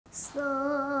Somewhere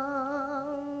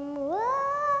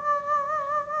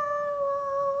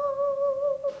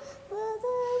over the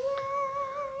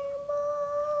rainbow,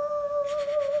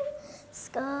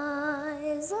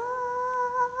 skies are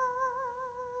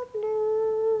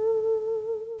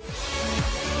blue.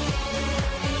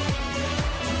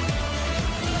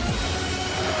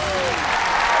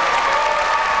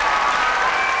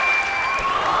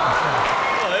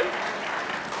 Hello.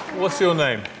 What's your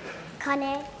name?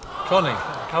 Connie. Connie.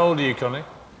 How old are you, Connie?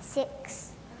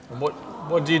 6. And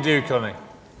what do you do, Connie?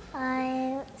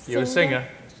 You're a singer?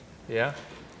 Yeah.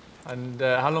 And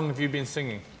how long have you been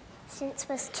singing? Since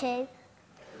I was 2.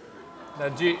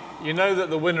 Now, you know that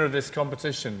the winner of this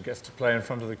competition gets to play in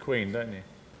front of the Queen, don't you?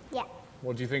 Yeah.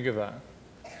 What do you think of that?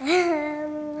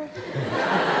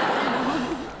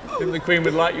 Think the Queen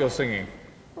would like your singing?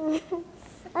 I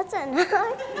don't know.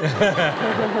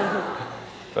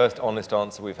 First honest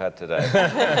answer we've had today.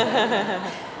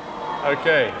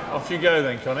 OK, off you go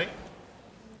then, Connie.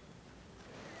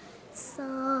 Somewhere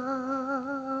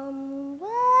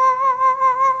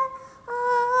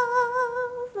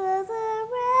over the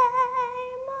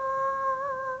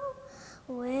rainbow,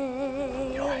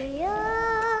 way up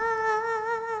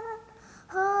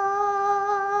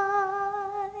high,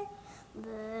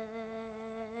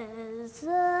 there's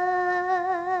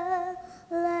a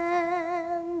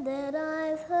land that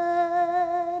I've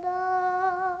heard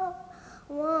of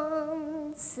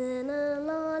once in a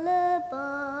lullaby.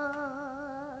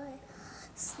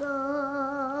 Somewhere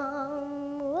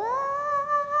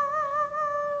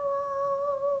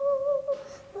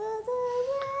over the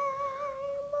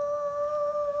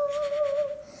rainbow,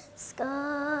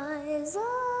 skies are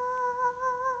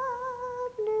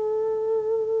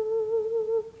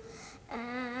blue,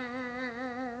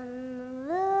 and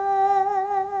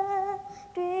the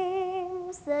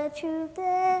dreams that you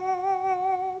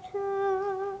dare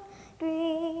to,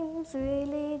 dreams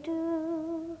really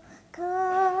do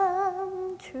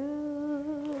come true.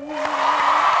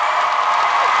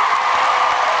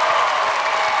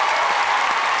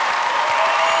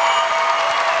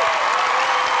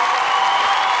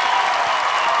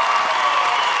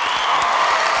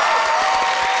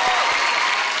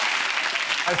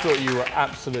 I thought you were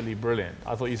absolutely brilliant.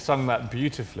 I thought you sung that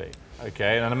beautifully,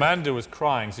 OK? And Amanda was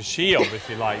crying, so she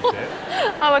obviously liked it.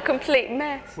 I'm a complete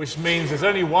mess. Which means there's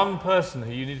only one person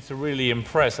who you need to really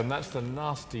impress, and that's the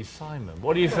nasty Simon.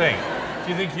 What do you think?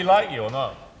 Do you think he liked you or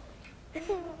not?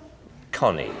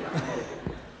 Connie,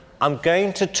 I'm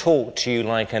going to talk to you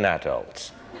like an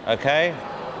adult, OK?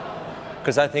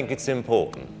 Because I think it's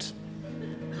important.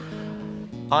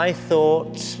 I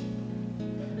thought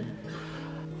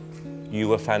you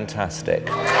were fantastic.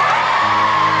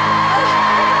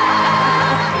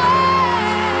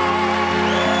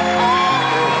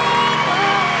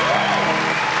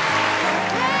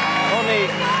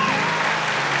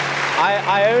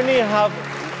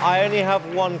 I only have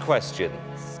one question.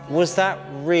 Was that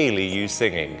really you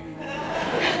singing?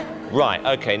 Right,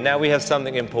 OK, now we have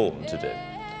something important to do.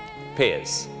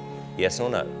 Piers, yes or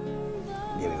no?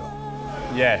 Here we go.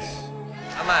 Yes.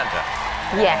 Amanda?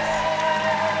 Yes.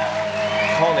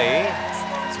 Connie,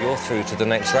 you're through to the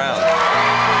next round.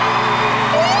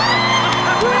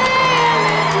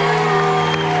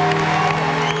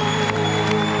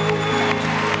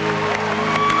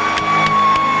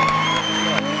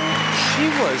 She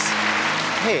was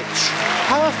pitch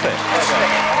perfect.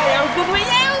 How good were you?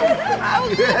 How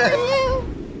good were you?